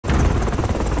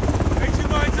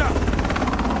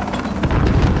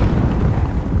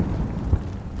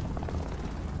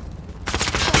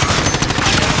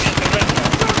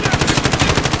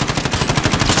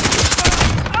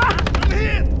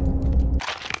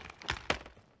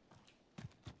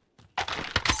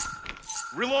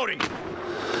Reloading!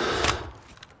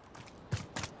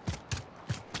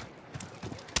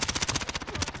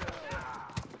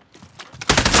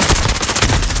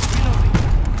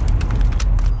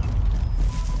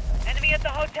 Enemy at the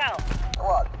hotel.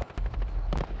 What?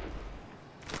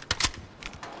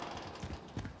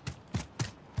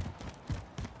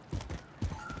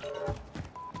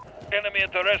 Enemy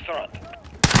at the restaurant.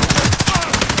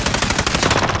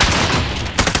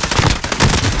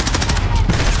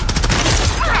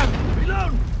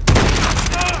 Reload!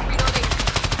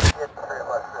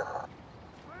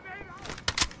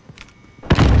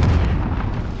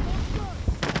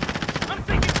 I'm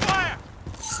taking fire!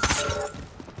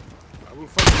 I will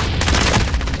fight.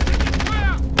 Taking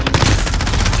fire!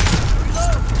 Reload!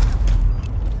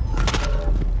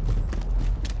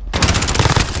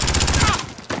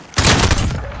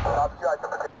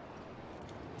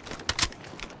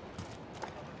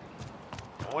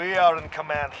 We are in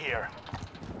command here.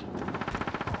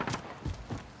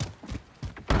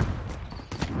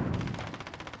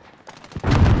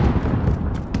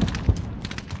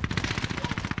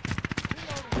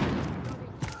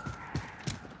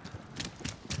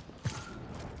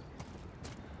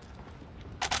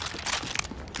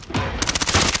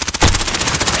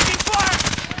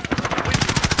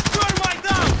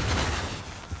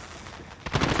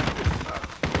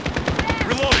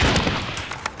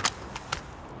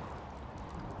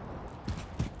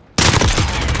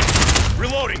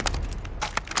 Reloading!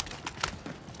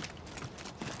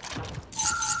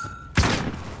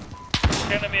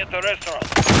 Enemy at the restaurant.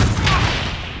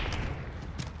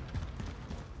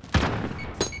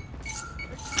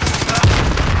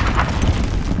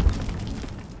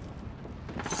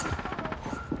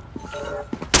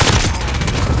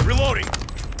 Reloading!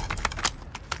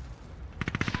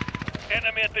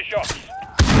 Enemy at the shops.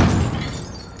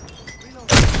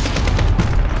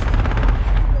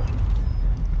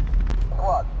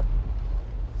 What?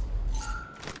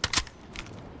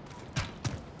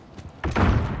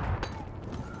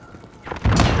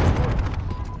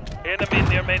 Enemy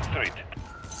near Main Street.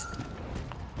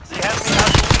 The enemy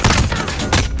has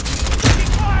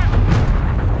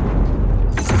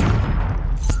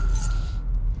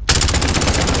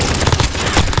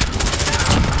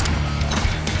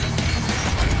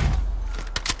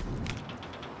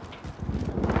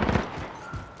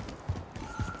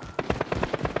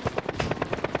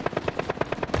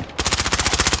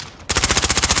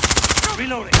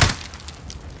Reloading!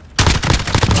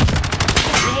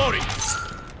 Reloading!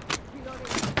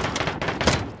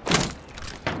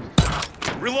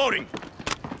 Reloading!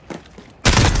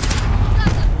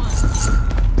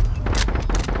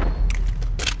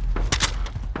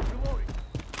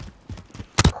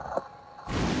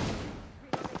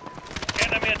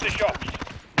 Enemy at the shops.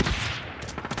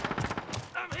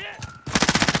 I'm here!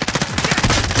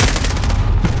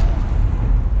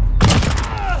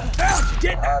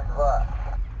 Get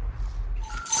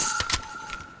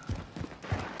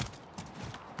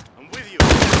I'm with you.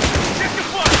 Check your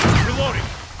fire! Reloading!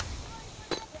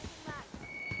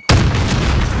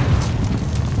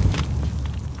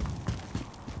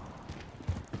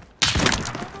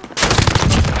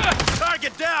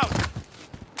 Target down!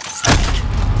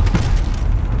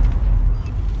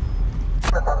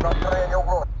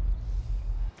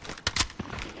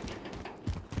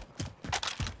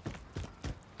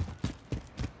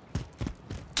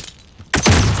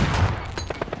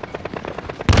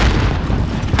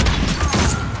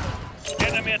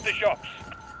 Enemy at the shops.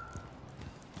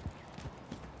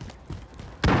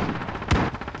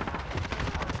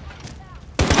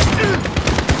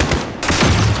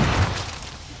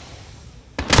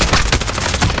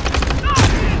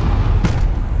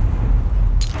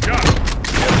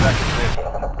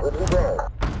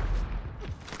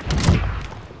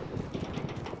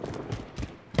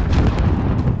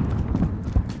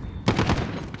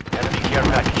 enemy care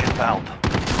package inbound.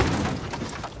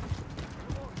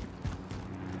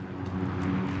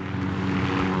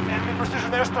 Enemy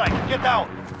precision airstrike. Get down.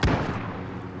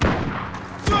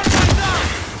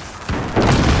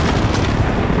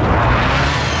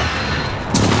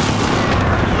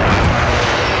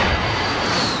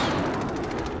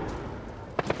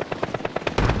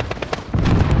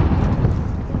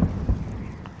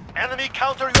 Enemy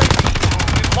counter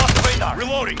UAV. We've lost radar.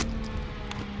 Reloading!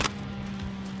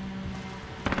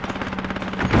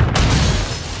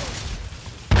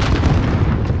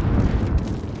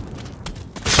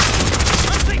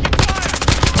 I'm taking fire!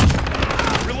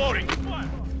 Reloading!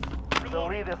 The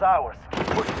lead is ours.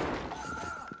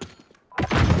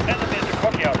 Enemy at the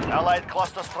courtyard. Allied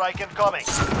cluster strike incoming.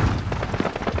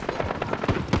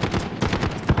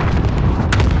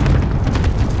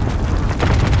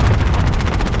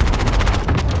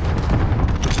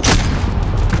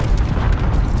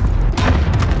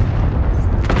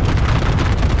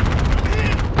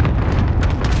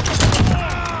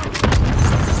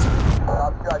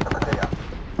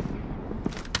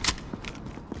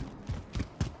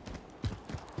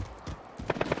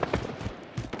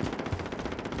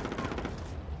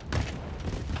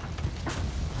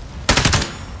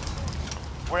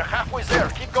 We're halfway there.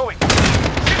 Keep going.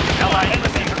 Allied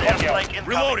precision airstrike incoming.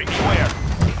 Reloading. Beware.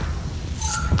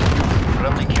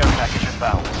 Friendly care package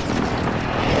inbound.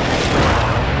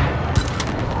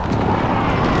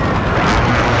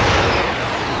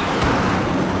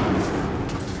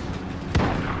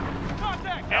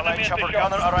 Allied Enemy at chopper the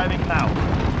gunner shops. arriving now.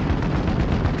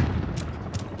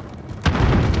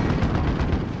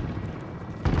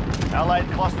 Allied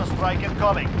cluster strike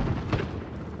incoming.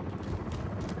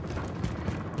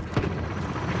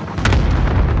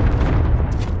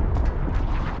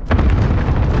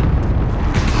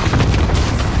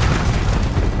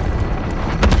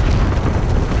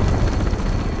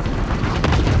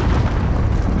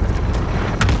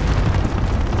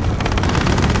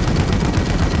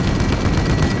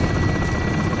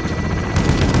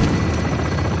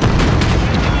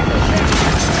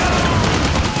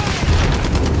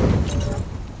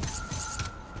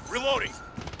 Reloading.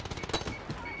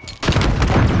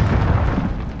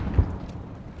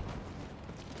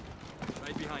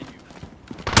 Right behind you.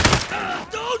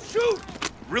 Don't shoot!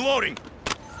 Reloading.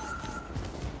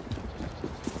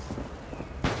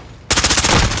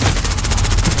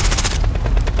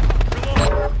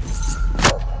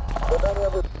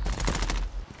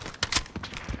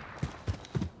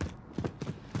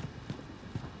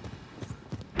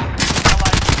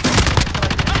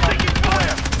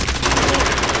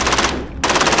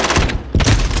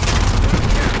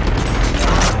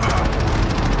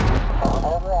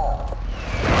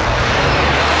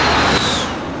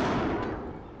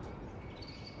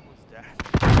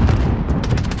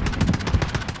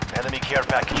 Enemy care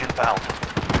package inbound.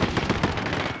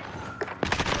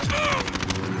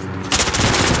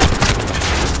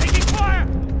 Taking fire!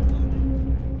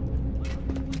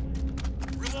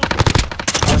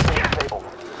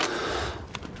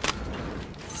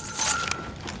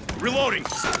 Reloading.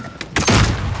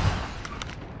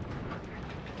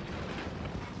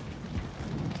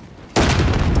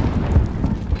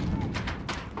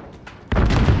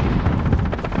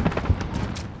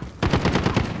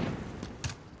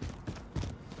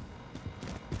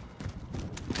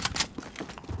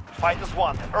 Fight is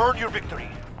won. Earn your victory.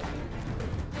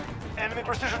 Enemy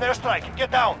precision airstrike. Get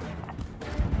down.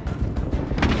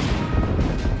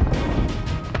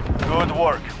 Good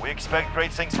work. We expect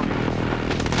great things from you.